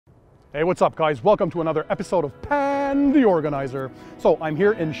Hey, what's up guys? Welcome to another episode of Pan the Organizer. So I'm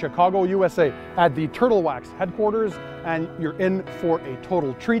here in Chicago, USA at the Turtlewax headquarters, and you're in for a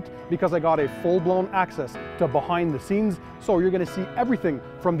total treat because I got a full-blown access to behind the scenes. So you're gonna see everything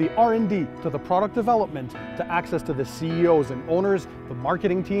from the R&D to the product development to access to the CEOs and owners, the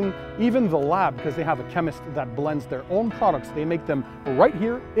marketing team, even the lab, because they have a chemist that blends their own products. They make them right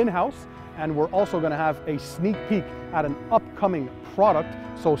here in-house. And we're also going to have a sneak peek at an upcoming product.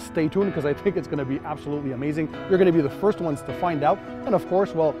 So stay tuned because I think it's going to be absolutely amazing. You're going to be the first ones to find out. And of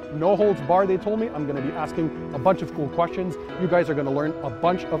course, well, no holds barred, they told me. I'm going to be asking a bunch of cool questions. You guys are going to learn a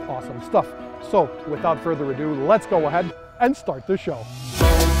bunch of awesome stuff. So without further ado, let's go ahead and start the show.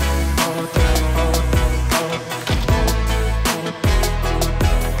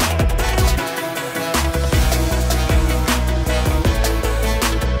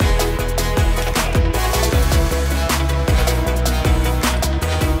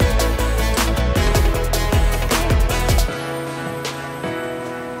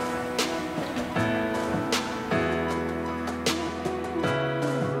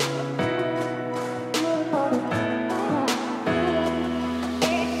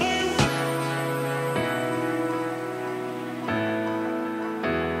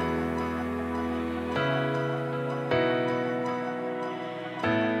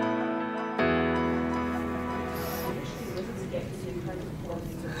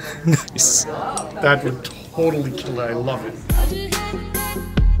 Nice. That would totally kill it. I love it.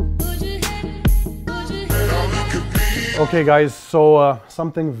 Okay guys, so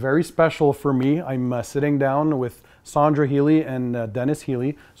something very special for me. I'm sitting down with Sondra Healy and Denis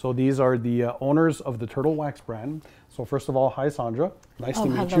Healy. So these are the owners of the Turtlewax brand. So first of all, hi Sondra. Nice to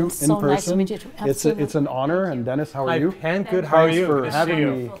meet you in person. Nice to meet you too. It's an honor. And Dennis, how are you? Hi, good. How are you? For having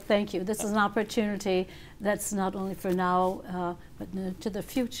me. Well, thank you. This is an opportunity that's not only for now, but to the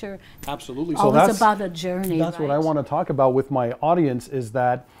future. Absolutely. So that's about a journey. That's right? What I want to talk about with my audience is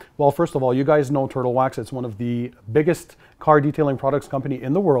that, well, first of all, you guys know Turtlewax. It's one of the biggest car detailing products company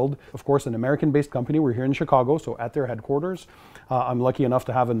in the world. Of course, an American-based company. We're here in Chicago, so at their headquarters. I'm lucky enough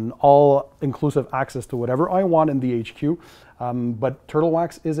to have an all-inclusive access to whatever I want in the HQ. But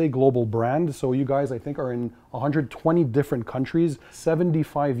Turtlewax is a global brand. So you guys, I think, are in 120 different countries,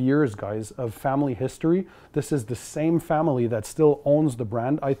 75 years, guys, of family history. This is the same family that still owns the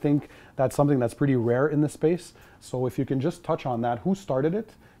brand. I think that's something that's pretty rare in the space. So if you can just touch on that, who started it?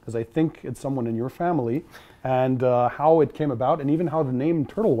 Because I think it's someone in your family, and how it came about, and even how the name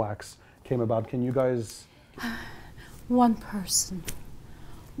Turtlewax came about. Can you guys... One person,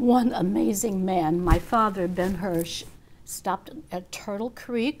 one amazing man. My father, Ben Hirsch, stopped at Turtle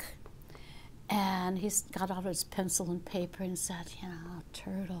Creek, and he got out his pencil and paper and said, you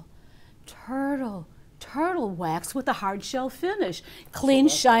know, turtle wax with a hard shell finish,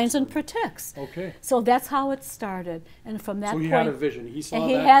 cleans, shines, and protects. Okay. So that's how it started, and from that point, he had a vision. He saw and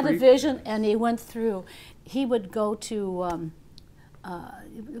he that had creek. a vision, and he went through. He would go to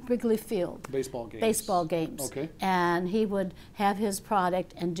Wrigley Field. Baseball games. Okay. And he would have his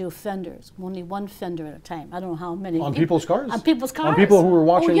product and do fenders, only one fender at a time. I don't know how many. On people's cars? On people's cars. On people who were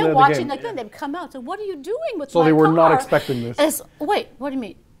watching the game. the game. They'd come out and say, what are you doing with my car? So they were not expecting this. Wait, what do you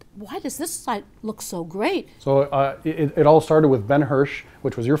mean? Why does this site look so great? So it all started with Ben Hirsch,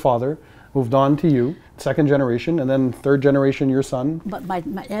 which was your father, moved on to you, second generation, and then third generation, your son. But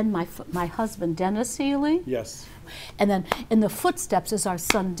my husband, Denis Healy. Yes. And then in the footsteps is our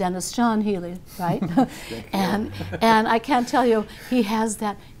son, Denis John Healy, right? and I can't tell you, he has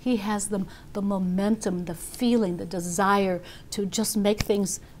the momentum, the feeling, the desire to just make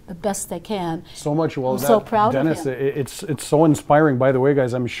things the best they can. So much. Well, I'm so proud Denis, of him. It's so inspiring. By the way,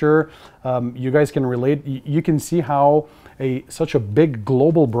 guys, I'm sure you guys can relate. You can see how such a big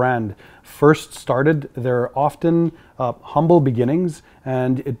global brand first started. They're often humble beginnings,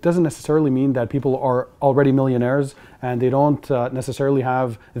 and it doesn't necessarily mean that people are already millionaires and they don't necessarily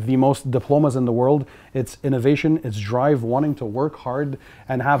have the most diplomas in the world. It's innovation, it's drive, wanting to work hard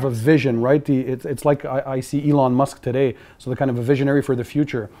and have a vision, right? It's like I see Elon Musk today, so the kind of a visionary for the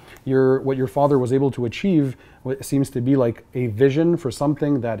future. What your father was able to achieve seems to be like a vision for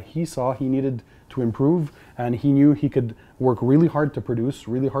something that he saw he needed to improve, and he knew he could work really hard to produce,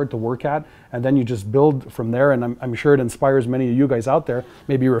 really hard to work at, and then you just build from there. And I'm sure it inspires many of you guys out there.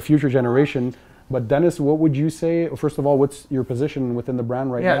 Maybe you're a future generation. But Denis, what would you say, first of all, what's your position within the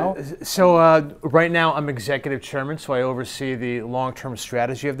brand right now? So right now I'm executive chairman, so I oversee the long-term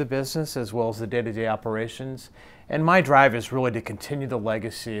strategy of the business as well as the day-to-day operations. And my drive is really to continue the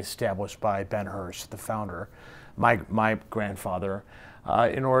legacy established by Ben Hirsch, the founder, my grandfather,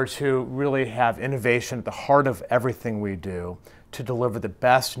 in order to really have innovation at the heart of everything we do, to deliver the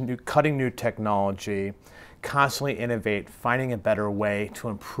best cutting new technology, constantly innovate, finding a better way to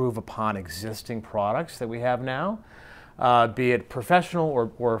improve upon existing products that we have now, be it professional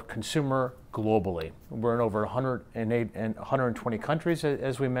or consumer globally. We're in over 120 countries,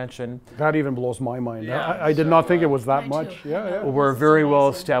 as we mentioned. That even blows my mind. Yeah, I did not think it was that Mine much. too. Yeah. We're very well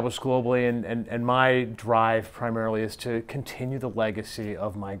established globally, and my drive primarily is to continue the legacy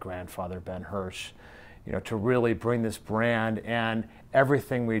of my grandfather, Ben Hirsch, to really bring this brand and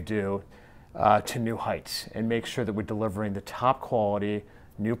everything we do to new heights and make sure that we're delivering the top quality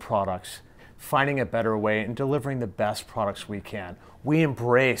new products, finding a better way and delivering the best products we can. We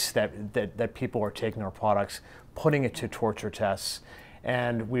embrace that people are taking our products, putting it to torture tests,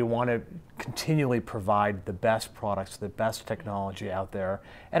 and we want to continually provide the best products, the best technology out there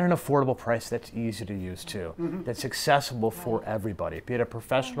at an affordable price that's easy to use too, that's accessible for everybody, be it a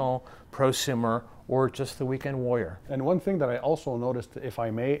professional, prosumer, or just the weekend warrior. And one thing that I also noticed, if I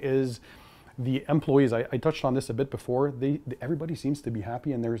may, is the employees. I touched on this a bit before. Everybody seems to be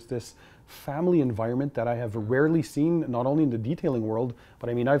happy, and there's this family environment that I have rarely seen, not only in the detailing world, but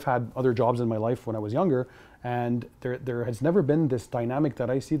I mean, I've had other jobs in my life when I was younger, and there has never been this dynamic that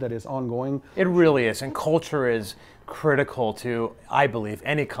I see that is ongoing. It really is, and culture is critical to, I believe,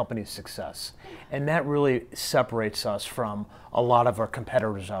 any company's success. And that really separates us from a lot of our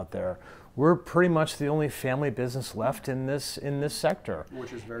competitors out there. We're pretty much the only family business left in this sector.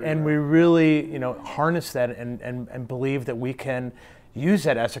 Which is very and rare. we really, harness that and believe that we can use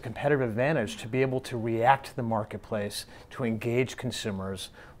that as a competitive advantage to be able to react to the marketplace, to engage consumers.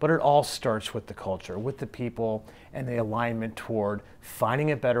 But it all starts with the culture, with the people, and the alignment toward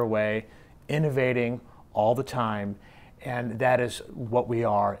finding a better way, innovating all the time, and that is what we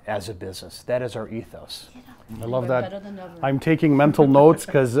are as a business. That is our ethos. I love We're that. better than ever. I'm taking mental notes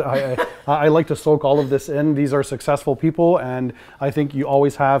because I like to soak all of this in. These are successful people, and I think you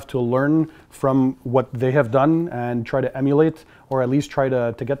always have to learn from what they have done and try to emulate, or at least try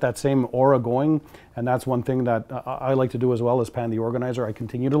to get that same aura going. And that's one thing that I like to do as well as Pan the Organizer. I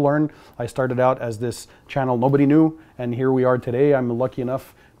continue to learn. I started out as this channel nobody knew, and here we are today. I'm lucky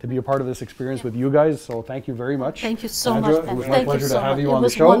enough to be a part of this experience with you guys, so thank you very much. Thank you so Sandra, much, Ben. It was my Thank you pleasure so to have much. you It on the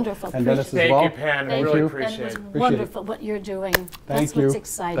was show. wonderful. And Dennis as Thank well. you, Pan. I Thank really you. appreciate It it. was Appreciate wonderful what you're doing. Thank That's you. what's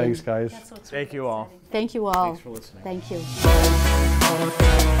exciting. Thanks, guys. That's what's Thank really you all. exciting. Thank you all. Thanks for listening. Thank you.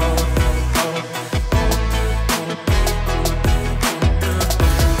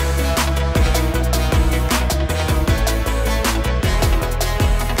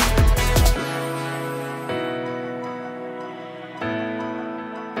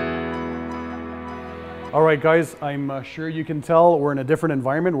 All right, guys, I'm sure you can tell we're in a different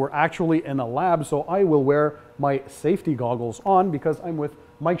environment. We're actually in a lab, so I will wear my safety goggles on because I'm with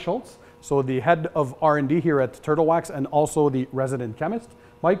Mike Schultz, so the head of R&D here at Turtlewax and also the resident chemist.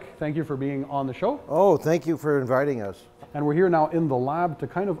 Mike, thank you for being on the show. Oh, thank you for inviting us. And we're here now in the lab to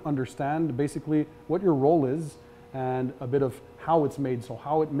kind of understand basically what your role is and a bit of how it's made, so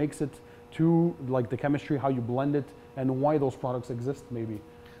how it makes it to like the chemistry, how you blend it, and why those products exist maybe.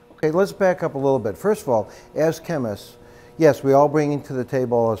 Okay, let's back up a little bit. First of all, as chemists, yes, we all bring to the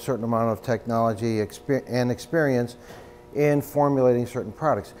table a certain amount of technology and experience in formulating certain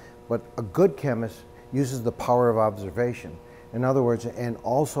products. But a good chemist uses the power of observation. In other words, and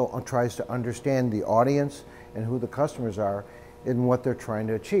also tries to understand the audience and who the customers are and what they're trying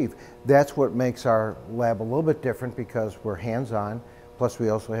to achieve. That's what makes our lab a little bit different because we're hands-on, plus we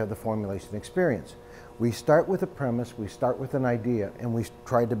also have the formulation experience. We start with a premise, we start with an idea, and we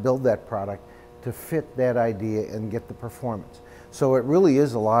try to build that product to fit that idea and get the performance. So it really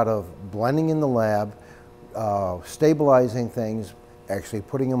is a lot of blending in the lab, stabilizing things, actually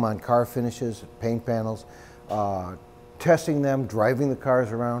putting them on car finishes, paint panels, testing them, driving the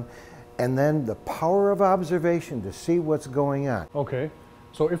cars around, and then the power of observation to see what's going on. Okay,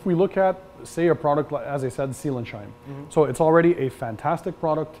 so if we look at, say, a product, as I said, Seal and Shine. So it's already a fantastic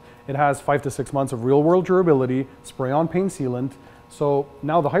product. It has 5 to 6 months of real-world durability, spray-on paint sealant. So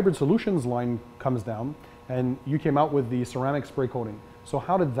now the Hybrid Solutions line comes down, and you came out with the ceramic spray coating. So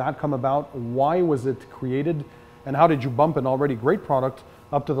how did that come about? Why was it created? And how did you bump an already great product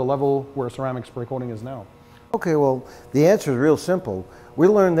up to the level where ceramic spray coating is now? Okay, well, the answer is real simple. We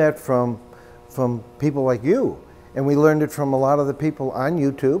learned that from people like you, and we learned it from a lot of the people on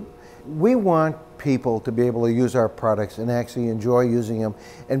YouTube. We want people to be able to use our products and actually enjoy using them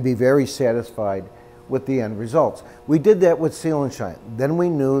and be very satisfied with the end results. We did that with Seal and Shine. Then we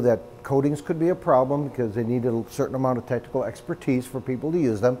knew that coatings could be a problem because they needed a certain amount of technical expertise for people to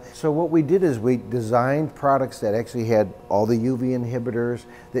use them. So what we did is we designed products that actually had all the UV inhibitors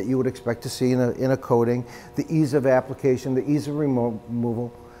that you would expect to see in a coating, the ease of application, the ease of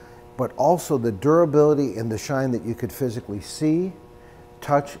removal, but also the durability and the shine that you could physically see,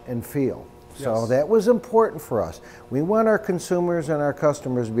 touch, and feel. So that was important for us. We want our consumers and our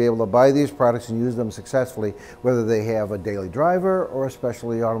customers to be able to buy these products and use them successfully, whether they have a daily driver or a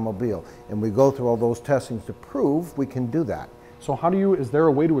specialty automobile. And we go through all those testings to prove we can do that. So how do you, is there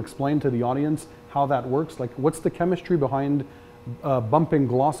a way to explain to the audience how that works? Like, what's the chemistry behind bumping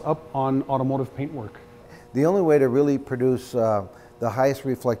gloss up on automotive paintwork? The only way to really produce the highest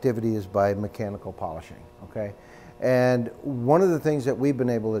reflectivity is by mechanical polishing, okay? And one of the things that we've been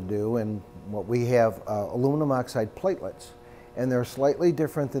able to do, and what we have aluminum oxide platelets, and they're slightly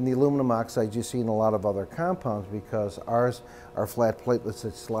different than the aluminum oxides you see in a lot of other compounds because ours are flat platelets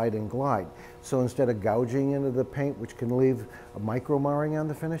that slide and glide. So instead of gouging into the paint, which can leave a micro marring on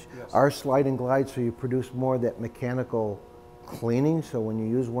the finish, ours slide and glide, so you produce more of that mechanical cleaning. So when you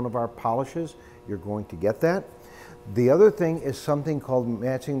use one of our polishes, you're going to get that. The other thing is something called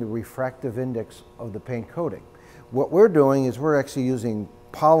matching the refractive index of the paint coating. What we're doing is we're actually using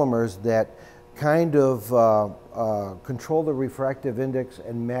polymers that kind of control the refractive index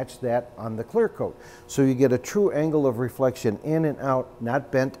and match that on the clear coat. So you get a true angle of reflection in and out,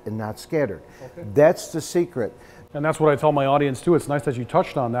 not bent and not scattered. Okay. That's the secret. And that's what I tell my audience too. It's nice that you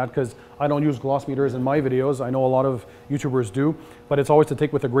touched on that because I don't use gloss meters in my videos. I know a lot of YouTubers do, but it's always to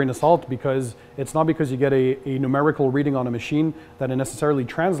take with a grain of salt because it's not because you get a numerical reading on a machine that it necessarily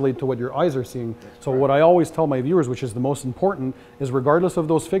translates to what your eyes are seeing. That's so correct. What I always tell my viewers, which is the most important, is regardless of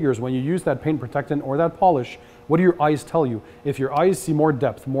those figures, when you use that paint protectant or that polish, what do your eyes tell you? If your eyes see more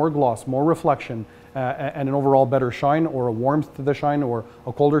depth, more gloss, more reflection, and an overall better shine or a warmth to the shine or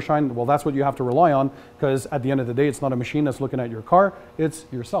a colder shine, well, that's what you have to rely on because at the end of the day, it's not a machine that's looking at your car, it's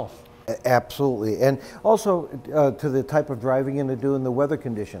yourself. Absolutely. And also to the type of driving you're going to do in the weather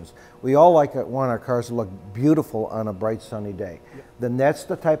conditions. We all want our cars to look beautiful on a bright sunny day. Yep. Then that's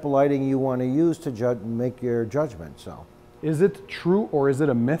the type of lighting you want to use to make your judgment. So, is it true or is it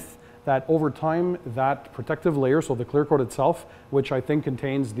a myth that over time that protective layer, so the clear coat itself, which I think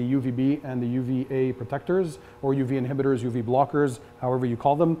contains the UVB and the UVA protectors or UV inhibitors, UV blockers, however you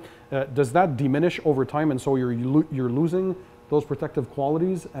call them, does that diminish over time and so you're losing those protective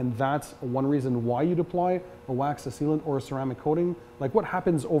qualities, and that's one reason why you'd apply a wax, a sealant, or a ceramic coating? Like, what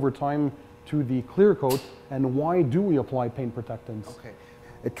happens over time to the clear coat and why do we apply paint protectants? Okay.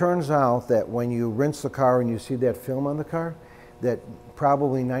 It turns out that when you rinse the car and you see that film on the car, that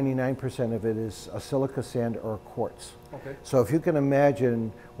probably 99% of it is a silica sand or a quartz. Okay. So if you can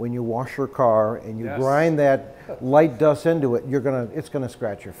imagine when you wash your car and you grind that light dust into it, it's gonna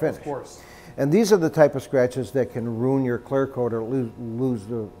scratch your finish. Of course. And these are the type of scratches that can ruin your clear coat or lose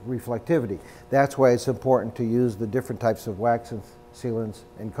the reflectivity. That's why it's important to use the different types of wax and sealants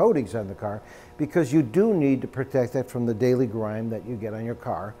and coatings on the car, because you do need to protect that from the daily grime that you get on your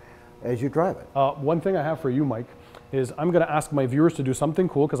car as you drive it. One thing I have for you, Mike, is I'm going to ask my viewers to do something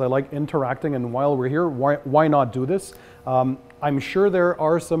cool because I like interacting, and while we're here, why not do this? I'm sure there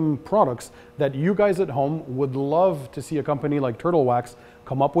are some products that you guys at home would love to see a company like turtlewax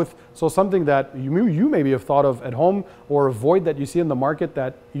come up with. So something that you maybe have thought of at home, or a void that you see in the market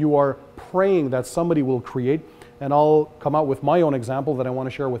that you are praying that somebody will create. And I'll come out with my own example that I want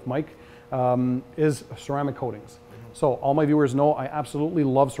to share with Mike, is ceramic coatings. So all my viewers know I absolutely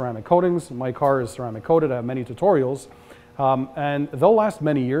love ceramic coatings. My car is ceramic coated. I have many tutorials. And they'll last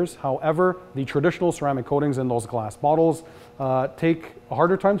many years. However, the traditional ceramic coatings in those glass bottles take a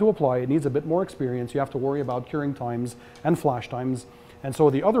harder time to apply. It needs a bit more experience. You have to worry about curing times and flash times. And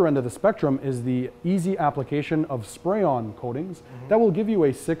so the other end of the spectrum is the easy application of spray-on coatings that will give you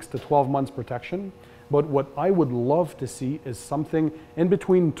a 6 to 12 months protection. But what I would love to see is something in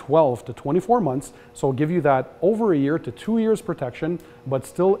between 12 to 24 months, so give you that over a year to 2 years protection, but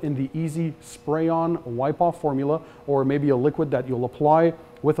still in the easy spray-on wipe-off formula, or maybe a liquid that you'll apply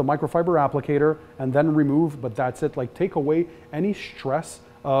with a microfiber applicator and then remove, but that's it. Like, take away any stress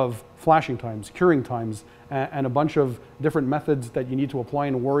of flashing times, curing times, and a bunch of different methods that you need to apply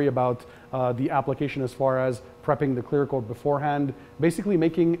and worry about the application as far as prepping the clear coat beforehand, basically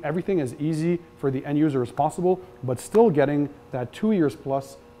making everything as easy for the end user as possible, but still getting that 2 years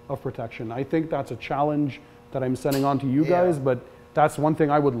plus of protection. I think that's a challenge that I'm sending on to you guys, but that's one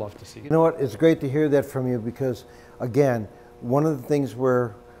thing I would love to see. You know what, it's great to hear that from you, because again, one of the things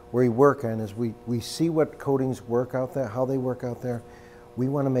we work on is we see what coatings work out there, how they work out there. We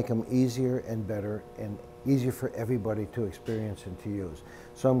want to make them easier and better and easier for everybody to experience and to use.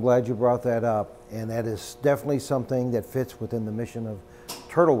 So I'm glad you brought that up, and that is definitely something that fits within the mission of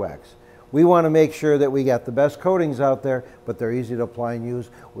Turtle Wax. We want to make sure that we got the best coatings out there, but they're easy to apply and use.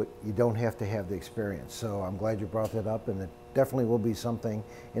 You don't have to have the experience. So I'm glad you brought that up, and it definitely will be something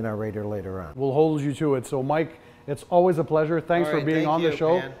in our radar later on. We'll hold you to it. So Mike, it's always a pleasure. Thanks for being on the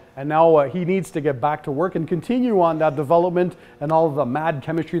show. man. And now he needs to get back to work and continue on that development and all of the mad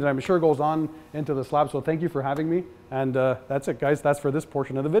chemistry that I'm sure goes on into the slab. So thank you for having me. And that's it, guys. That's for this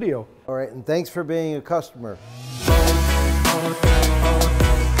portion of the video. All right, and thanks for being a customer.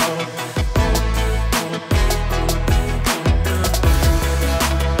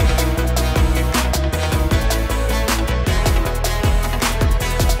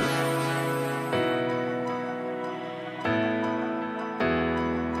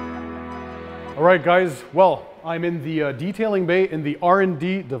 All right, guys. Well, I'm in the detailing bay in the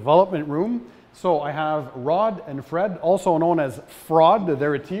R&D development room. So I have Rod and Fred, also known as Fraud.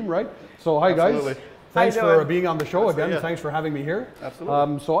 They're a team, right? So hi, Absolutely. guys. Thanks for being on the show again. Yeah. Thanks for having me here.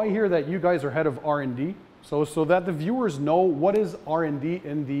 Absolutely. So I hear that you guys are head of R&D. So that the viewers know, what is R&D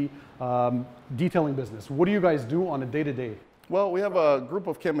in the detailing business? What do you guys do on a day-to-day? Well, we have a group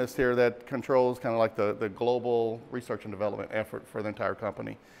of chemists here that controls kind of like the global research and development effort for the entire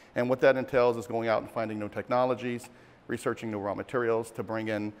company. And what that entails is going out and finding new technologies, researching new raw materials to bring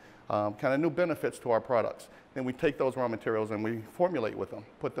in kind of new benefits to our products. Then we take those raw materials and we formulate with them,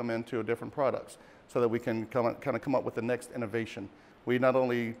 put them into different products so that we can come up with the next innovation. We not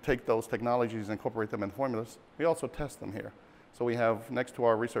only take those technologies and incorporate them in formulas, we also test them here. So we have, next to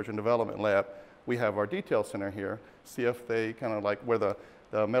our research and development lab, we have our detail center here, see if they kind of like where the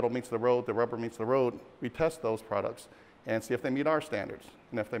metal meets the road, the rubber meets the road, we test those products and see if they meet our standards.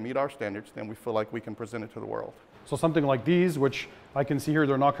 And if they meet our standards, then we feel like we can present it to the world. So something like these, which I can see here,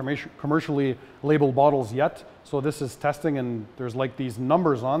 they're not commercially labeled bottles yet. So this is testing, and there's like these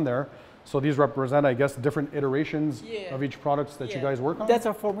numbers on there. So these represent, I guess, different iterations of each product that you guys work on? That's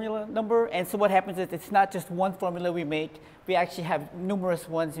our formula number. And so what happens is it's not just one formula we make. We actually have numerous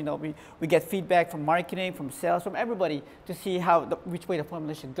ones. You know, we get feedback from marketing, from sales, from everybody to see which way the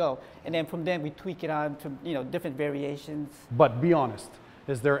formula should go. And then from then we tweak it on to, you know, different variations. But be honest.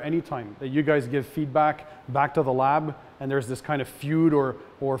 Is there any time that you guys give feedback back to the lab and there's this kind of feud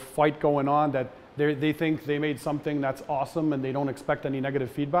or fight going on that they think they made something that's awesome and they don't expect any negative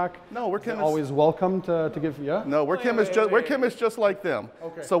feedback? No, we're chemists. Always welcome to give, yeah? No, we're chemists just like them.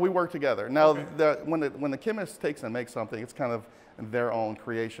 Okay. So we work together. Now, when the chemist takes and makes something, it's kind of their own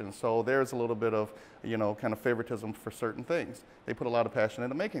creation. So there's a little bit of, you know, kind of favoritism for certain things. They put a lot of passion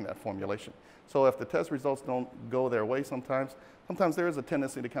into making that formulation. So if the test results don't go their way sometimes there is a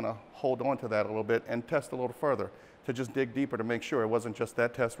tendency to kind of hold on to that a little bit and test a little further, to just dig deeper to make sure it wasn't just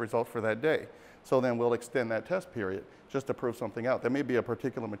that test result for that day. So then we'll extend that test period just to prove something out. There may be a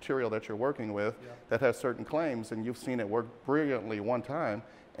particular material that you're working with that has certain claims and you've seen it work brilliantly one time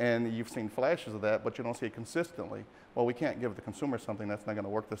and you've seen flashes of that, but you don't see it consistently. Well, we can't give the consumer something that's not going to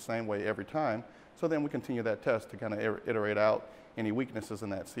work the same way every time. So then we continue that test to kind of iterate out any weaknesses in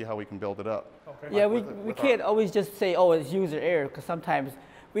that, see how we can build it up. Okay. Yeah, we can't always just say, oh, it's user error, because sometimes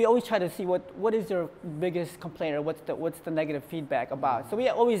we always try to see what is their biggest complaint or what's the negative feedback about. So we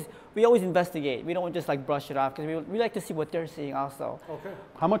always investigate. We don't just like brush it off, because we like to see what they're seeing also. Okay.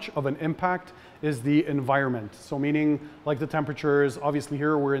 How much of an impact is the environment? So meaning like the temperatures, obviously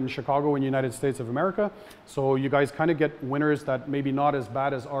here we're in Chicago in the United States of America. So you guys kind of get winters that maybe not as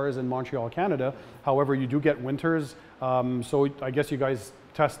bad as ours in Montreal, Canada. However, you do get winters. So I guess you guys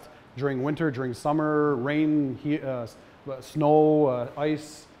test during winter, during summer, rain, snow,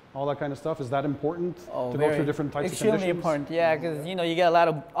 ice, all that kind of stuff. Is that important to go through different types of conditions? Extremely important, yeah, because you know you get a lot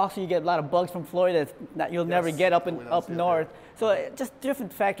of bugs from Florida that you'll never get up north. So just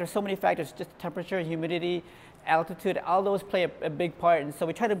different factors, so many factors, just temperature, humidity, altitude, all those play a big part. And so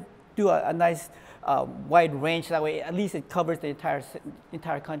we try to do a nice wide range, so that way at least it covers the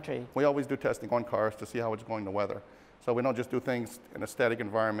entire country. We always do testing on cars to see how it's going to weather. So we don't just do things in a static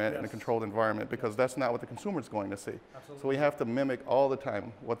environment, in a controlled environment, because that's not what the consumer is going to see. Absolutely. So we have to mimic all the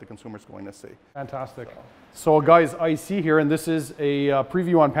time what the consumer is going to see. Fantastic. So guys, I see here, and this is a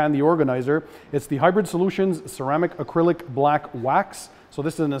preview on Pan the Organizer. It's the Hybrid Solutions Ceramic Acrylic Black Wax. So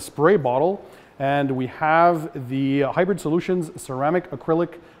this is in a spray bottle. And we have the Hybrid Solutions Ceramic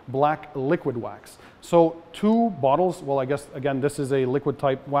Acrylic Black Liquid Wax. So 2 bottles. Well, I guess, again, this is a liquid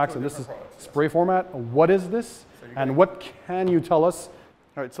type wax, and this is spray format. What is this? And what can you tell us?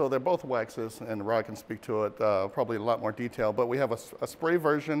 All right, so they're both waxes, and Rod can speak to it probably in a lot more detail, but we have a spray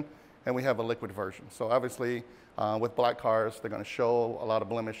version and we have a liquid version. So obviously, with black cars, they're going to show a lot of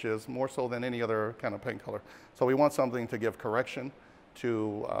blemishes, more so than any other kind of paint color. So we want something to give correction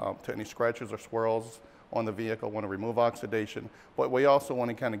to any scratches or swirls on the vehicle, want to remove oxidation, but we also want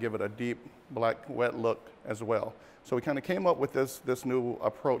to kind of give it a deep black wet look as well. So we kind of came up with this new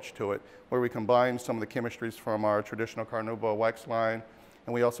approach to it, where we combined some of the chemistries from our traditional Carnauba wax line,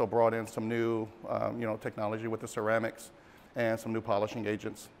 and we also brought in some new technology with the ceramics and some new polishing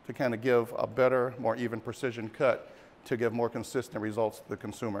agents to kind of give a better, more even precision cut to give more consistent results to the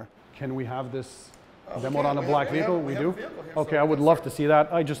consumer. Can we have this demoed on a black vehicle? We do? Okay, so I would love to see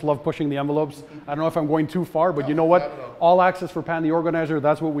that. I just love pushing the envelopes. I don't know if I'm going too far, but you know what? All access for Pan the Organizer,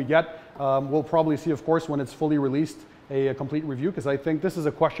 that's what we get. We'll probably see, of course, when it's fully released, a complete review, because I think this is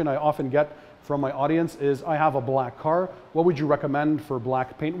a question I often get from my audience is, I have a black car. What would you recommend for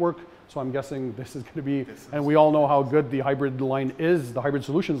black paintwork? So I'm guessing this is going to be, and we all know how good the hybrid line is, the hybrid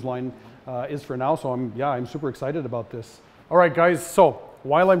solutions line is for now. So I'm super excited about this. All right, guys, so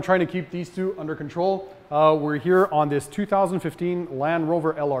while I'm trying to keep these two under control, we're here on this 2015 Land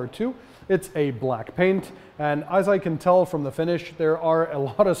Rover LR2. It's a black paint, and as I can tell from the finish, there are a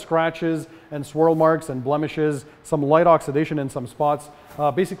lot of scratches and swirl marks and blemishes, some light oxidation in some spots.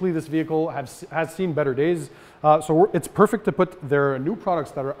 Basically, this vehicle has seen better days, so it's perfect to put their new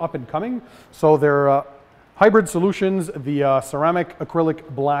products that are up and coming. So their hybrid solutions, the ceramic acrylic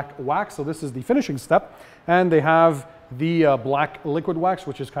black wax, so this is the finishing step, and they have the black liquid wax,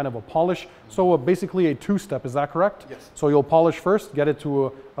 which is kind of a polish. So basically a two-step, is that correct? Yes. So you'll polish first, get it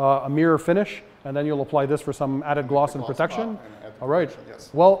to a mirror finish, and then you'll apply this for some added gloss and protection. All right. Yes.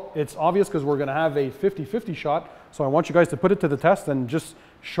 Well, it's obvious because we're going to have a 50-50 shot. So I want you guys to put it to the test and just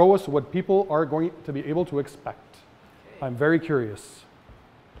show us what people are going to be able to expect. I'm very curious.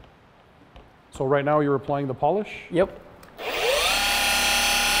 So right now you're applying the polish? Yep.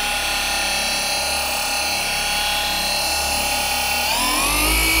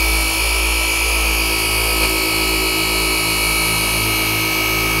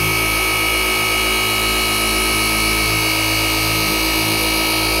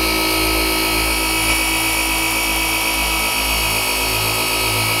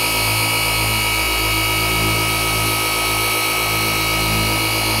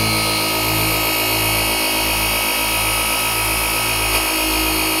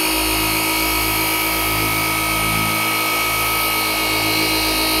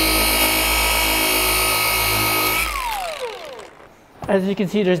 As you can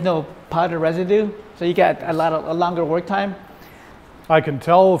see, there's no powder residue, so you got a longer work time. I can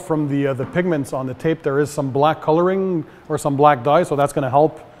tell from the pigments on the tape there is some black coloring or some black dye, so that's going to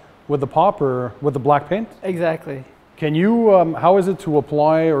help with the pop or with the black paint? Exactly. Can you, how is it to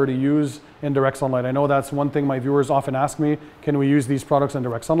apply or to use in direct sunlight? I know that's one thing my viewers often ask me, can we use these products in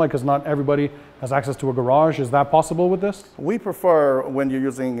direct sunlight? Because not everybody has access to a garage. Is that possible with this? We prefer, when you're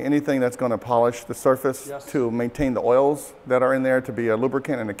using anything that's going to polish the surface, Yes. to maintain the oils that are in there to be a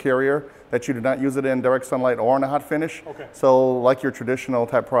lubricant and a carrier, that you do not use it in direct sunlight or in a hot finish. Okay. So like your traditional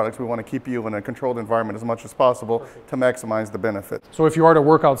type products, we want to keep you in a controlled environment as much as possible to maximize the benefit. So if you are to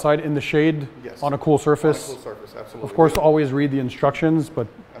work outside in the shade, Yes. on a cool surface, On a cool surface, absolutely. of course always read the instructions, but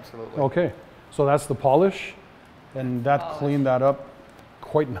Absolutely. okay. So that's the polish, and that cleaned that up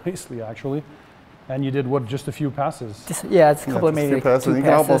quite nicely actually. And you did what, just a few passes? Yeah, it's a couple of just a maybe few passes. two You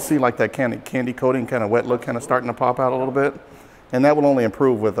can almost passes. see like that candy coating kind of wet look kind of starting to pop out a little bit. And that will only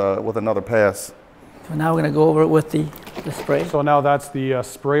improve with another pass. So now we're going to go over it with the spray. So now that's the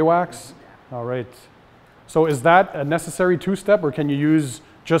spray wax. All right. So is that a necessary two-step, or can you use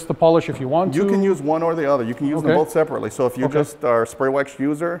just the polish if you want to? You can use one or the other. You can use them Okay. both separately. So if you Okay. just are a spray wax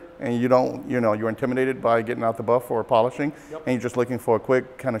user and you don't, you're intimidated by getting out the buff or polishing, and you're just looking for a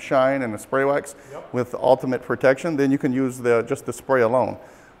quick kind of shine and a spray wax with ultimate protection, then you can use just the spray alone.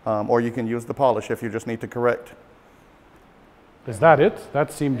 Or you can use the polish if you just need to correct. Is that it?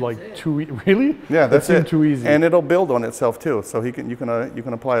 That seemed like too really? Yeah, that's that seemed it. too easy. And it'll build on itself too. So you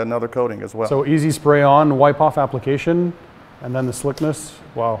can apply another coating as well. So easy spray on, wipe off application, and then the slickness.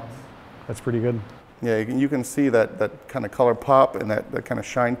 Wow, that's pretty good. Yeah, you can see that kind of color pop and that kind of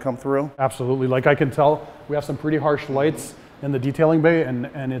shine come through. Absolutely. Like I can tell, we have some pretty harsh lights in the detailing bay,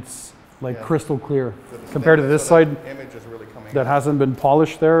 and it's like crystal clear compared to this side Image is really coming that hasn't been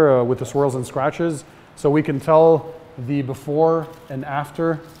polished there with the swirls and scratches. So we can tell the before and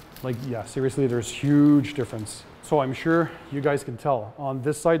after. Like, yeah, seriously, there's huge difference. So I'm sure you guys can tell. On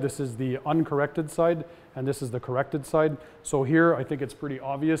this side, this is the uncorrected side, and this is the corrected side. So here, I think it's pretty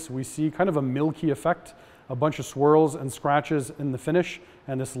obvious. We see kind of a milky effect, a bunch of swirls and scratches in the finish,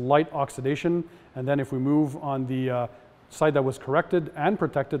 and this light oxidation. And then if we move on the side that was corrected and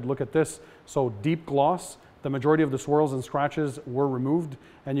protected. Look at this. So deep gloss. The majority of the swirls and scratches were removed,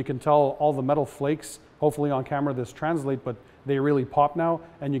 and you can tell all the metal flakes. Hopefully on camera this translate, but they really pop now,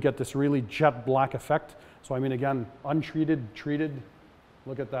 and you get this really jet black effect. So I mean, again, untreated, treated.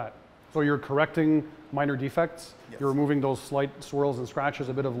 Look at that. So you're correcting minor defects. Yes. You're removing those slight swirls and scratches,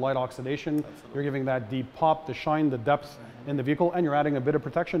 a bit of light oxidation. Absolutely. You're giving that deep pop, the shine, the depth in the vehicle, and you're adding a bit of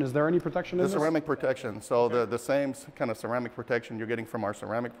protection. Is there any protection in this? The ceramic protection. So the same kind of ceramic protection you're getting from our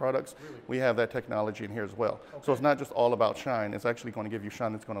ceramic products, we have that technology in here as well. Okay. So it's not just all about shine. It's actually going to give you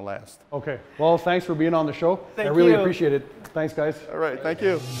shine that's going to last. Okay. Well, thanks for being on the show. I really appreciate it. Thanks, guys. All right. Thank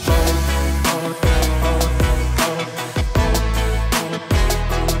you.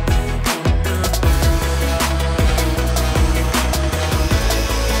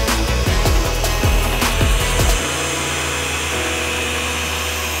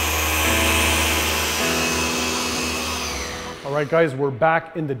 All right, guys, we're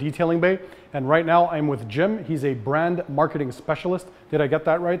back in the detailing bay, and right now I'm with Jim. He's a brand marketing specialist. Did I get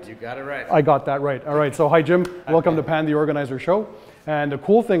that right? You got it right. I got that right. All right, so hi, Jim. Welcome to Pan the Organizer Show. And the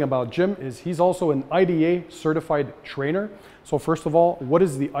cool thing about Jim is he's also an IDA certified trainer. So first of all, what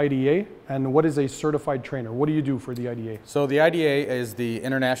is the IDA and what is a certified trainer? What do you do for the IDA? So the IDA is the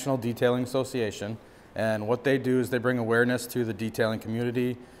International Detailing Association, and what they do is they bring awareness to the detailing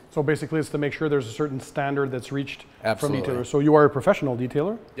community. So basically it's to make sure there's a certain standard that's reached Absolutely. from detailers. So you are a professional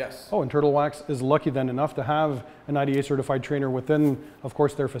detailer? Yes. Oh, and Turtle Wax is lucky then enough to have an IDA certified trainer within, of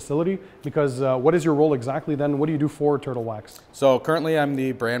course, their facility. Because what is your role exactly then? What do you do for Turtle Wax? So currently I'm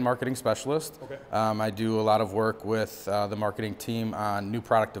the brand marketing specialist. Okay. I do a lot of work with the marketing team on new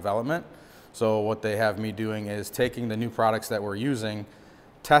product development. So what they have me doing is taking the new products that we're using,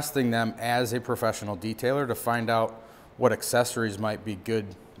 testing them as a professional detailer to find out what accessories might be good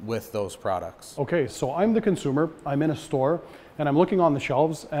with those products. Okay, so I'm the consumer, I'm in a store, and I'm looking on the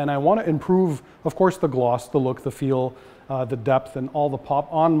shelves, and I want to improve, of course, the gloss, the look, the feel, the depth, and all the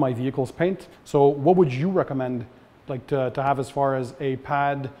pop on my vehicle's paint. So what would you recommend like to have as far as a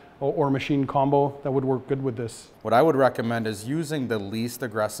pad or machine combo that would work good with this? What I would recommend is using the least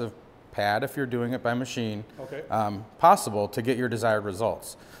aggressive pad if you're doing it by machine, okay. Possible to get your desired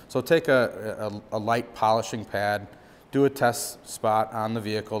results. So take a light polishing pad, do a test spot on the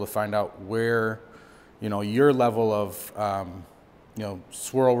vehicle to find out where, your level of,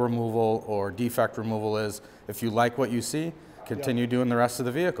 swirl removal or defect removal is. If you like what you see, continue doing the rest of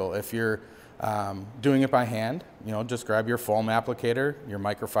the vehicle. If you're doing it by hand, just grab your foam applicator, your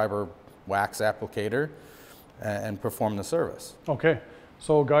microfiber wax applicator, and perform the service. Okay.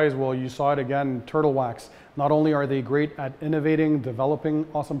 So guys, well, you saw it again, Turtle Wax. Not only are they great at innovating, developing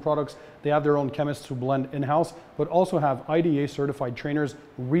awesome products, they have their own chemists who blend in-house, but also have IDA certified trainers,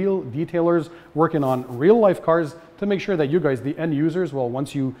 real detailers working on real life cars to make sure that you guys, the end users, well,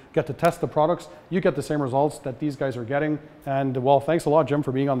 once you get to test the products, you get the same results that these guys are getting. And well, thanks a lot, Jim,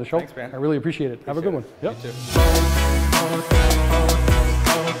 for being on the show. Thanks, man. I really appreciate it. Have a good one. Yep. You too.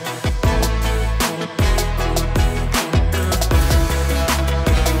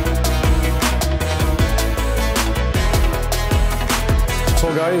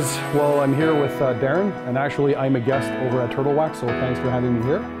 So guys, well, I'm here with Darren, and actually I'm a guest over at Turtle Wax, so thanks for having me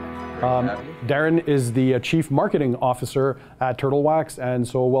here. Darren is the Chief Marketing Officer at Turtle Wax, and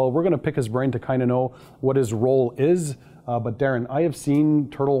so, well, we're going to pick his brain to kind of know what his role is. But Darren, I have seen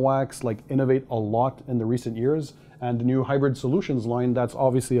Turtle Wax innovate a lot in the recent years, and the new hybrid solutions line, that's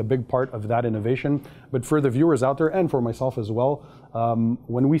obviously a big part of that innovation. But for the viewers out there, and for myself as well,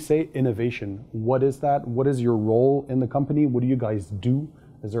 when we say innovation, what is that? What is your role in the company? What do you guys do?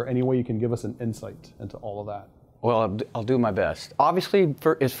 Is there any way you can give us an insight into all of that? Well, I'll do my best. Obviously,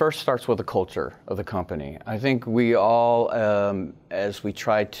 it first starts with the culture of the company. I think we all, as we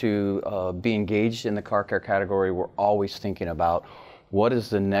try to be engaged in the car care category, we're always thinking about what is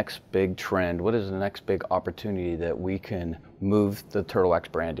the next big trend, what is the next big opportunity that we can move the Turtle Wax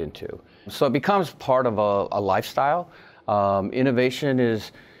brand into. So it becomes part of a lifestyle. Innovation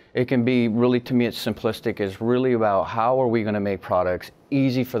is, it can be really, to me, it's simplistic. It's really about how are we going to make products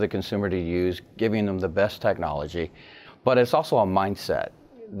easy for the consumer to use, giving them the best technology. But it's also a mindset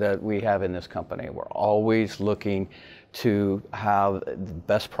that we have in this company. We're always looking to have the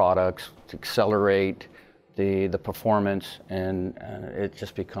best products, to accelerate the performance, and it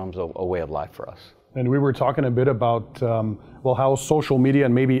just becomes a way of life for us. And we were talking a bit about, well, how social media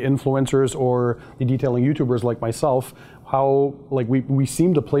and maybe influencers or the detailing YouTubers like myself, how we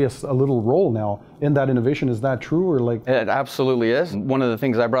seem to play a little role now in that innovation. Is that true, or It absolutely is. One of the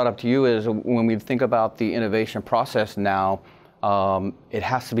things I brought up to you is when we think about the innovation process now, it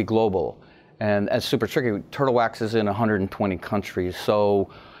has to be global. And that's super tricky. Turtle wax is in 120 countries. So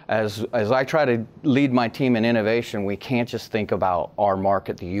as I try to lead my team in innovation, we can't just think about our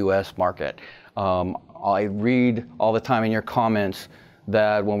market, the US market. I read all the time in your comments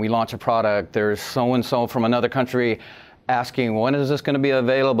that when we launch a product, there's so-and-so from another country asking, when is this going to be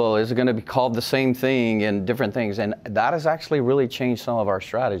available? Is it going to be called the same thing and different things? And that has actually really changed some of our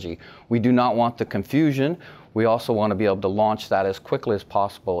strategy. We do not want the confusion. We also want to be able to launch that as quickly as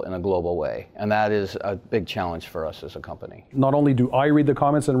possible in a global way. And that is a big challenge for us as a company. Not only do I read the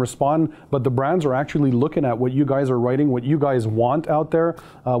comments and respond, but the brands are actually looking at what you guys are writing, what you guys want out there,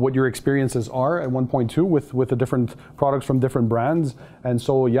 what your experiences are at 1.2 with the different products from different brands. And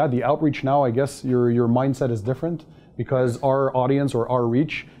so, yeah, the outreach now, I guess your mindset is different because our audience or our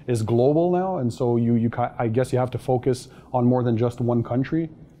reach is global now. And so I guess you have to focus on more than just one country.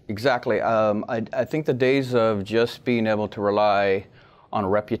 Exactly. I think the days of just being able to rely on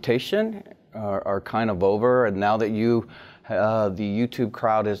reputation are kind of over. And now that the YouTube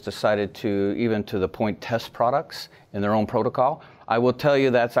crowd has decided to, even to the point, test products in their own protocol, I will tell you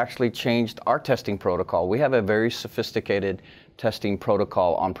that's actually changed our testing protocol. We have a very sophisticated testing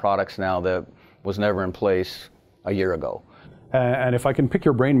protocol on products now that was never in place a year ago. And if I can pick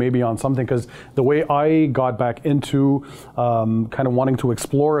your brain maybe on something, because the way I got back into kind of wanting to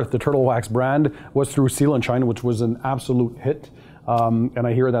explore the Turtle Wax brand was through Seal and Shine, which was an absolute hit. And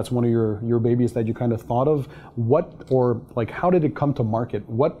I hear that's one of your babies that you kind of thought of. How did it come to market?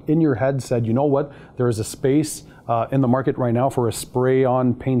 What in your head said, you know what, there is a space in the market right now for a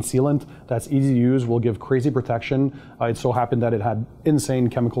spray-on paint sealant that's easy to use, will give crazy protection. It so happened that it had insane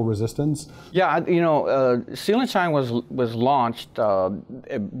chemical resistance. Yeah, Seal and Shine was launched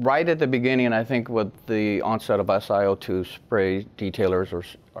right at the beginning, I think, with the onset of SiO2 spray detailers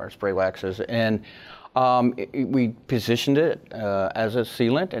or spray waxes. And we positioned it as a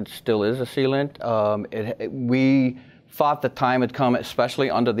sealant. It still is a sealant. We thought the time had come, especially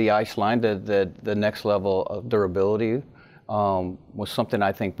under the ice line, that the next level of durability was something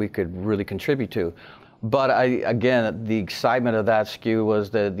I think we could really contribute to. But again, the excitement of that SKU was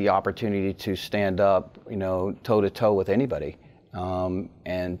the opportunity to stand up, toe to toe with anybody.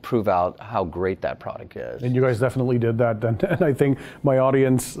 And prove out how great that product is. And you guys definitely did that, and I think my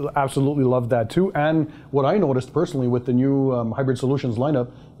audience absolutely loved that too. And what I noticed personally with the new Hybrid Solutions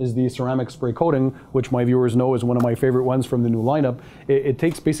lineup is the ceramic spray coating, which my viewers know is one of my favorite ones from the new lineup. It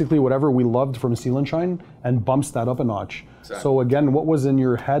takes basically whatever we loved from Seal and Shine and bumps that up a notch. Exactly. So again, what was in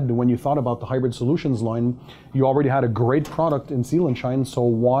your head when you thought about the Hybrid Solutions line? You already had a great product in Seal and Shine, so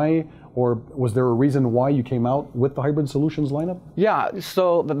why? Or was there a reason why you came out with the Hybrid Solutions lineup? Yeah,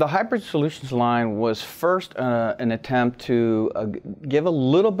 so the Hybrid Solutions line was first an attempt to give a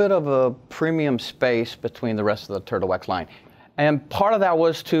little bit of a premium space between the rest of the Turtle Wax line. And part of that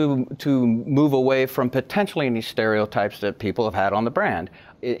was to move away from potentially any stereotypes that people have had on the brand.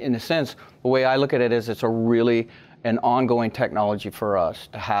 In a sense, the way I look at it is it's a really an ongoing technology for us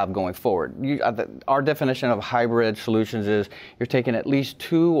to have going forward. Our definition of hybrid solutions is you're taking at least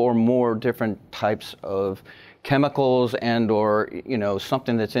 2 or more different types of chemicals and or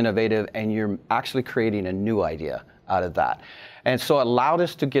something that's innovative, and you're actually creating a new idea out of that. And so it allowed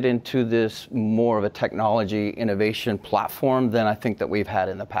us to get into this more of a technology innovation platform than I think that we've had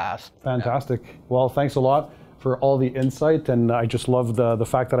in the past. Fantastic. Well, thanks a lot for all the insight, and I just love the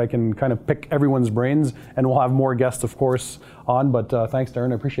fact that I can kind of pick everyone's brains, and we'll have more guests, of course, on, but thanks,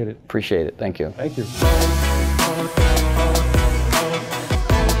 Darren, I appreciate it. Appreciate it, thank you. Thank you.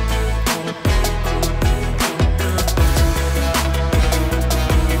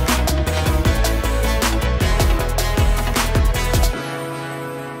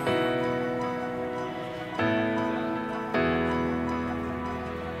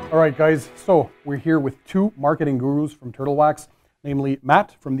 All right, guys, so we're here with 2 marketing gurus from Turtle Wax, namely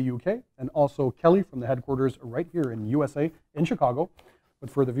Matt from the UK and also Kelly from the headquarters right here in USA in Chicago. But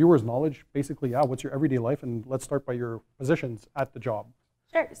for the viewers' knowledge, basically, what's your everyday life? And let's start by your positions at the job.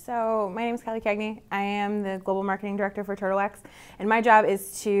 Sure. So my name is Kelly Cagney. I am the Global Marketing Director for Turtle Wax, and my job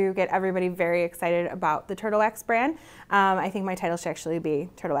is to get everybody very excited about the Turtle Wax brand. I think my title should actually be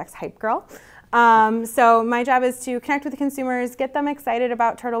Turtle Wax Hype Girl. So my job is to connect with the consumers, get them excited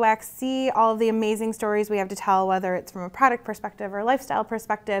about Turtle Wax, see all of the amazing stories we have to tell, whether it's from a product perspective or lifestyle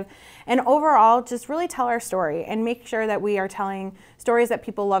perspective, and overall just really tell our story and make sure that we are telling stories that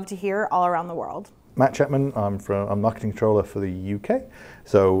people love to hear all around the world. Matt Chapman, I'm marketing controller for the UK.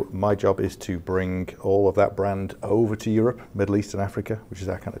 So my job is to bring all of that brand over to Europe, Middle East and Africa, which is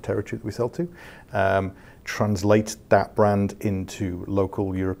our kind of territory that we sell to. Translate that brand into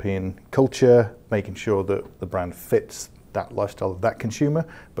local European culture, making sure that the brand fits that lifestyle of that consumer,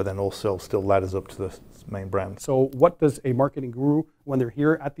 but then also still ladders up to the main brand. So what does a marketing guru, when they're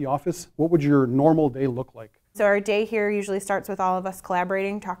here at the office, what would your normal day look like? So our day here usually starts with all of us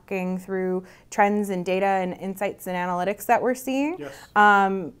collaborating, talking through trends and data and insights and analytics that we're seeing.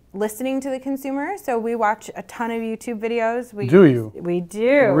 Yes. Listening to the consumer. So we watch a ton of YouTube videos. Do you? We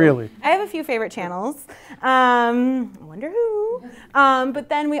do. Really? I have a few favorite channels. I wonder who. But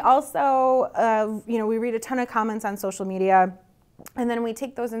then we also, you know, we read a ton of comments on social media. And then we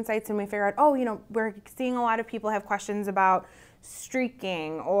take those insights and we figure out, oh, you know, we're seeing a lot of people have questions about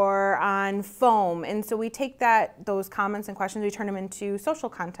streaking or on foam, and so we take those comments and questions, we turn them into social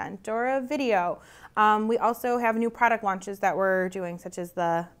content or a video. We also have new product launches that we're doing, such as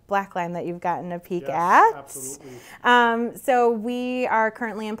the black line that you've gotten a peek at. Absolutely. So we are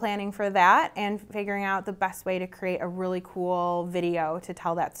currently in planning for that and figuring out the best way to create a really cool video to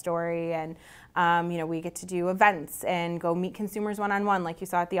tell that story. And you know, we get to do events and go meet consumers one-on-one like you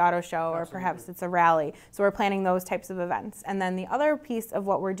saw at the auto show, or perhaps it's a rally. So we're planning those types of events. And then the other piece of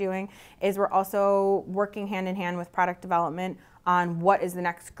what we're doing is we're also working hand in hand with product development on what is the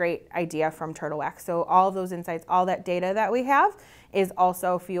next great idea from turtlewax. So all of those insights, all that data that we have is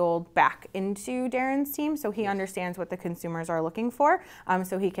also fueled back into Darren's team, so he understands what the consumers are looking for,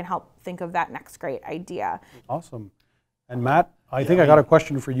 so he can help think of that next great idea. Awesome. And Matt, I think I got a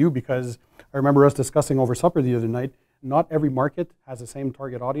question for you, because I remember us discussing over supper the other night, not every market has the same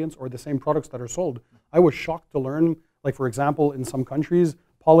target audience or the same products that are sold. I was shocked to learn, like for example, in some countries,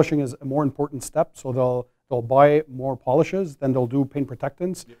 polishing is a more important step, so they'll buy more polishes than they'll do paint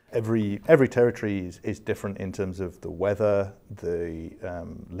protectants. Every territory is different in terms of the weather, the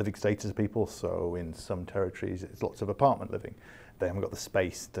living status of people. So in some territories, it's lots of apartment living. They haven't got the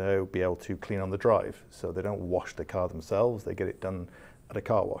space to be able to clean on the drive, so they don't wash the car themselves. They get it done at a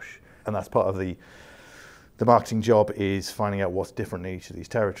car wash, and that's part of the marketing job, is finding out what's different in each of these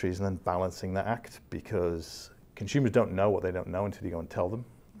territories and then balancing that act, because consumers don't know what they don't know until you go and tell them.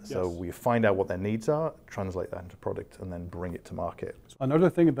 So we find out what their needs are, translate that into product, and then bring it to market. Another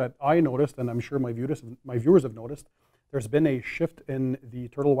thing that I noticed, and I'm sure my viewers have noticed, there's been a shift in the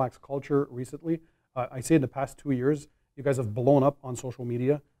turtle wax culture recently. I say in the past 2 years, you guys have blown up on social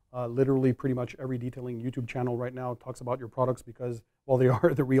media. Literally pretty much every detailing YouTube channel right now talks about your products because, well, they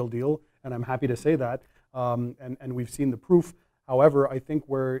are the real deal, and I'm happy to say that. And we've seen the proof. However, I think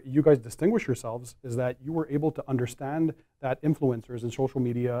where you guys distinguish yourselves is that you were able to understand that influencers in social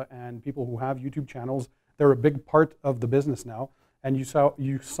media and people who have YouTube channels, they're a big part of the business now. And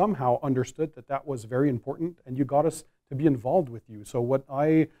you somehow understood that that was very important, and you got us to be involved with you. So what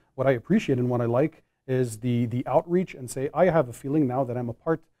I appreciate and what I like is the outreach, and say, I have a feeling now that I'm a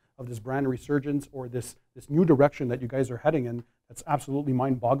part of this brand resurgence or this new direction that you guys are heading in. That's absolutely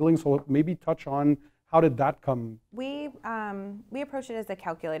mind-boggling. So maybe touch on, how did that come? We approached it as a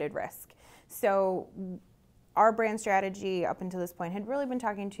calculated risk. So our brand strategy up until this point had really been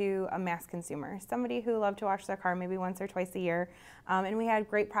talking to a mass consumer, somebody who loved to wash their car maybe once or twice a year, and we had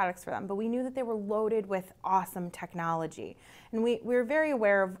great products for them, but we knew that they were loaded with awesome technology. And we were very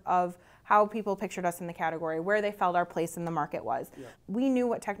aware of how people pictured us in the category, where they felt our place in the market was. Yeah. We knew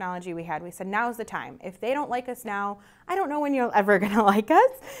what technology we had. We said, now's the time. If they don't like us now, I don't know when you're ever gonna like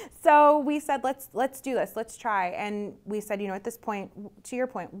us. So we said, let's do this, let's try. And we said, you know, at this point, to your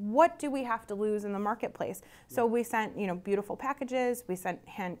point, what do we have to lose in the marketplace? So we sent, you know, beautiful packages, we sent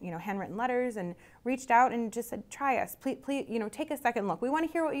handwritten letters, and reached out and just said, try us, please, you know, take a second look. We want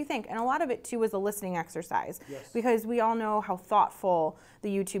to hear what you think. And a lot of it too was a listening exercise, because we all know how thoughtful the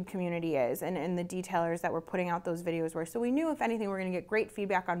YouTube community is, and the detailers that were putting out those videos were. So we knew, if anything, we were going to get great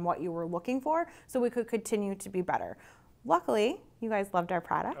feedback on what you were looking for, so we could continue to be better. Luckily, you guys loved our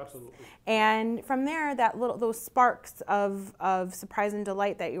product. Absolutely. And from there, those sparks of surprise and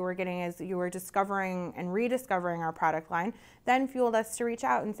delight that you were getting as you were discovering and rediscovering our product line then fueled us to reach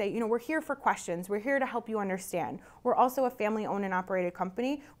out and say, you know, we're here for questions. We're here to help you understand. We're also a family-owned and operated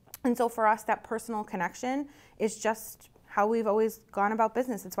company. And so for us, that personal connection is just how we've always gone about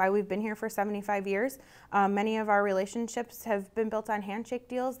business. It's why we've been here for 75 years. Many of our relationships have been built on handshake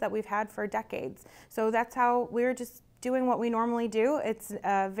deals that we've had for decades. So that's how we're just doing what we normally do. It's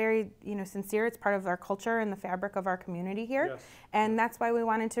very, you know, sincere. It's part of our culture and the fabric of our community here. Yes. And that's why we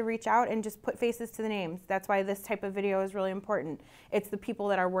wanted to reach out and just put faces to the names. That's why this type of video is really important. It's the people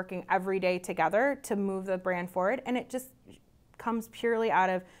that are working every day together to move the brand forward, and it just comes purely out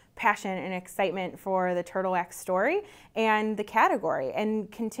of passion and excitement for the turtlewax story and the category, and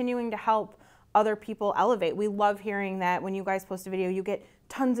continuing to help other people elevate. We love hearing that when you guys post a video, you get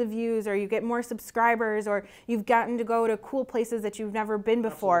tons of views, or you get more subscribers, or you've gotten to go to cool places that you've never been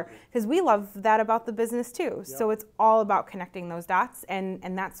before, because we love that about the business too. Yep. So it's all about connecting those dots, and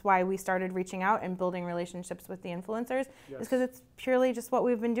that's why we started reaching out and building relationships with the influencers, is because it's purely just what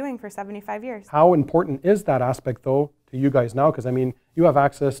we've been doing for 75 years. How important is that aspect though to you guys now? Because I mean, you have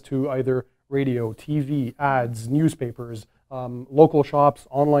access to either radio, TV, ads, newspapers, local shops,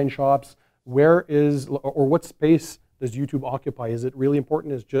 online shops. Where is, or what space does YouTube occupy? Is it really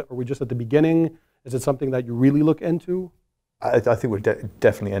important? Are we just at the beginning? Is it something that you really look into? I think we're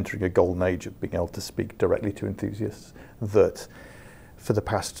definitely entering a golden age of being able to speak directly to enthusiasts, that for the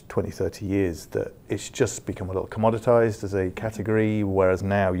past 20, 30 years, that it's just become a little commoditized as a category, whereas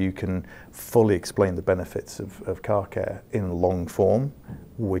now you can fully explain the benefits of car care in long form,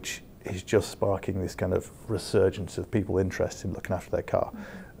 which is just sparking this kind of resurgence of people interested in looking after their car,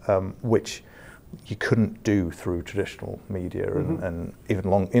 which you couldn't do through traditional media, and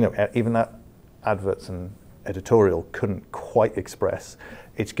even that adverts and editorial couldn't quite express.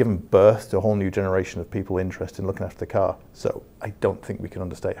 It's given birth to a whole new generation of people interested in looking after the car. So I don't think we can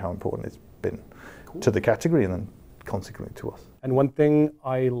understate how important it's been to the category, and then consequently to us. And one thing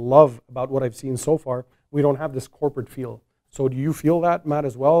I love about what I've seen so far, we don't have this corporate feel. So do you feel that, Matt,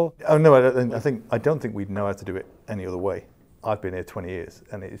 as well? Oh no, I don't think we'd know how to do it any other way. I've been here 20 years,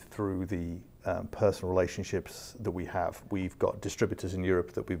 and it is through the personal relationships that we have. We've got distributors in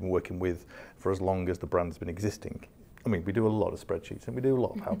Europe that we've been working with for as long as the brand's been existing. I mean, we do a lot of spreadsheets and we do a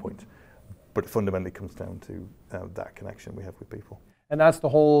lot of PowerPoint, but it fundamentally comes down to that connection we have with people. And that's the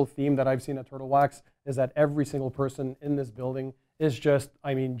whole theme that I've seen at Turtle Wax, is that every single person in this building is just,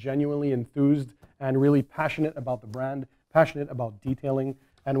 I mean, genuinely enthused and really passionate about the brand, passionate about detailing.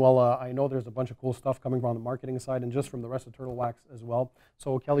 And well, I know there's a bunch of cool stuff coming from the marketing side and just from the rest of Turtle Wax as well.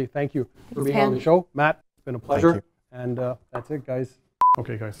 So Kelly, thank you for being on the show. Matt, it's been a pleasure. And that's it, guys.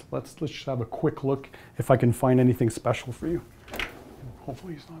 Okay, guys, let's just have a quick look if I can find anything special for you.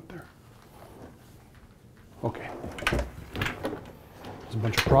 Hopefully he's not there. Okay. There's a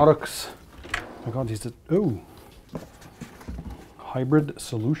bunch of products. Oh my God, these are, ooh. Hybrid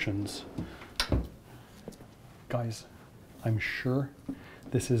Solutions. Guys, I'm sure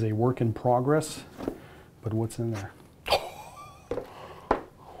this is a work in progress, but what's in there?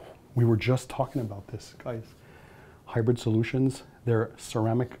 We were just talking about this, guys. Hybrid Solutions, they're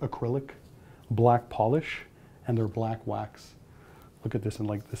ceramic acrylic, black polish, and they're black wax. Look at this in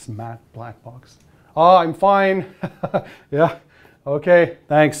like this matte black box. Oh, I'm fine. Yeah, okay,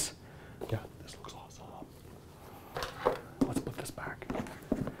 thanks. Yeah, this looks awesome. Let's put this back.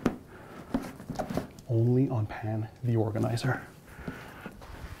 Only on Pan the Organizer.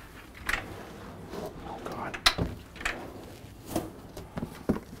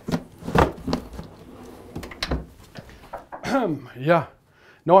 Yeah.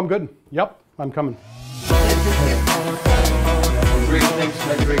 No, I'm good. Yep, I'm coming. Great, thanks.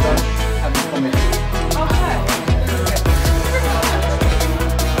 Like very much. Have you come in?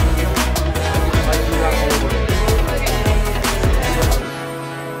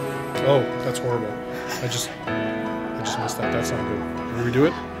 Oh, that's horrible. I just missed that. That's not good. Can we redo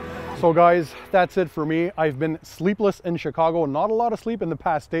it? So guys, that's it for me. I've been sleepless in Chicago. Not a lot of sleep in the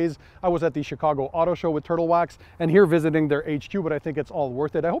past days. I was at the Chicago Auto Show with Turtle Wax and here visiting their HQ, but I think it's all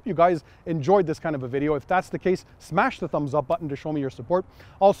worth it. I hope you guys enjoyed this kind of a video. If that's the case, smash the thumbs up button to show me your support.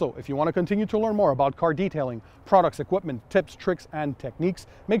 Also, if you want to continue to learn more about car detailing, products, equipment, tips, tricks, and techniques,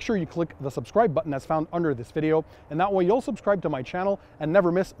 make sure you click the subscribe button that's found under this video, and that way you'll subscribe to my channel and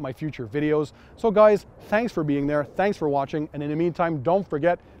never miss my future videos. So guys, thanks for being there. Thanks for watching. And in the meantime, don't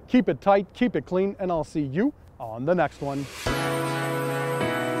forget, keep it tight, keep it clean, and I'll see you on the next one.